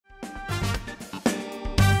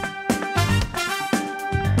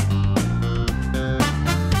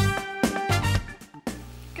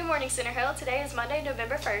Center Hill. Today is Monday,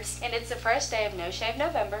 November 1st, and it's the first day of No Shave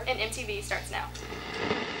November, and MTV starts now.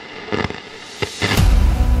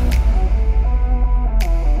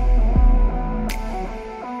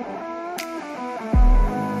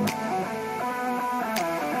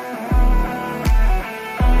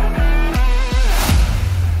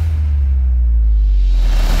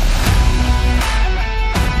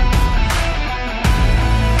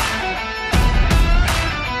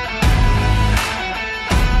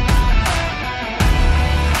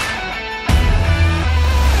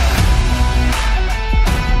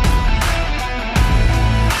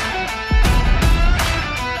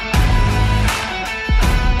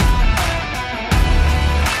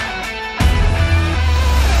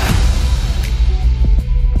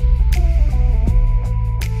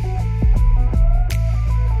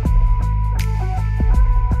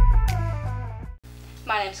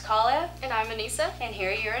 My name's Kalia, and I'm Anissa, and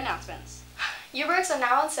here are your announcements. Yearbooks are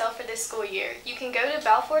now on sale for this school year. You can go to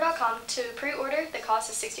balfour.com to pre-order. The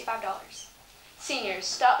cost is $65. Seniors,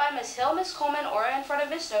 stop by Miss Hill, Miss Coleman, or in front of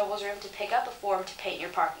Miss Noble's room to pick up a form to paint your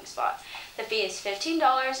parking spot. The fee is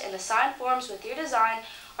 $15, and the signed forms with your design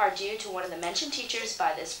are due to one of the mentioned teachers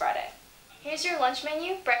by this Friday. Here's your lunch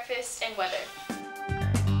menu, breakfast, and weather.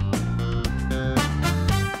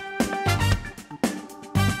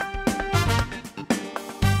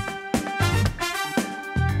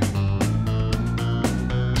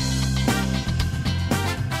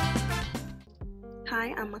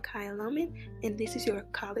 Hi, I'm Micaiah Loman, and this is your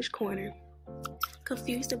College Corner.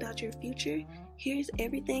 Confused about your future? Here's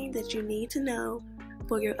everything that you need to know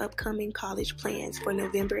for your upcoming college plans for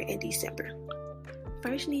November and December.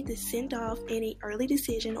 First, you need to send off any early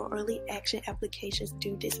decision or early action applications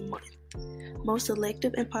due this month. Most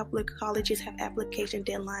selective and popular colleges have application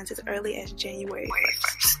deadlines as early as January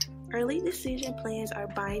 1st. Early decision plans are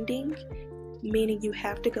binding, meaning you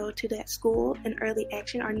have to go to that school, and early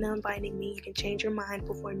action are non-binding, meaning you can change your mind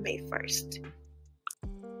before May 1st.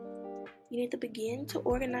 You need to begin to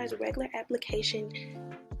organize regular application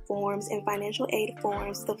forms and financial aid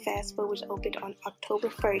forms to FAFSA, which opened on October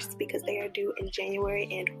 1st because they are due in January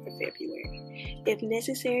and or February. If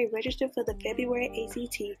necessary, register for the February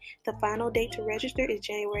ACT. The final date to register is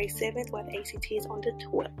January 7th, while the ACT is on the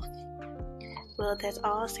 12th. Well, that's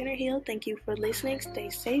all, Center Hill. Thank you for listening. Stay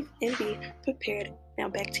safe and be prepared. Now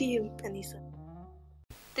back to you, Anissa.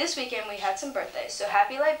 This weekend we had some birthdays, so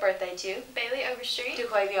happy late birthday to Bailey Overstreet, to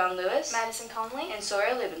Quavion Lewis, Madison Conley, and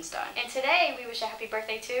Sawyer Liebenstein. And today we wish a happy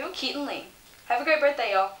birthday to Keaton Lee. Have a great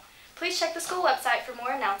birthday, y'all. Please check the school website for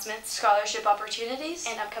more announcements, scholarship opportunities,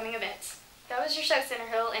 and upcoming events. That was your show, Center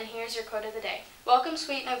Hill, and here's your quote of the day. Welcome,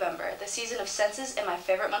 sweet November, the season of senses and my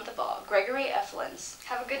favorite month of all. Gregory F. Lins.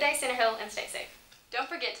 Have a good day, Center Hill, and stay safe. Don't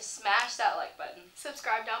forget to smash that like button,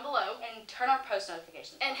 subscribe down below, and turn on post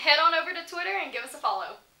notifications. And head on over to Twitter and give us a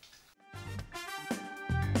follow.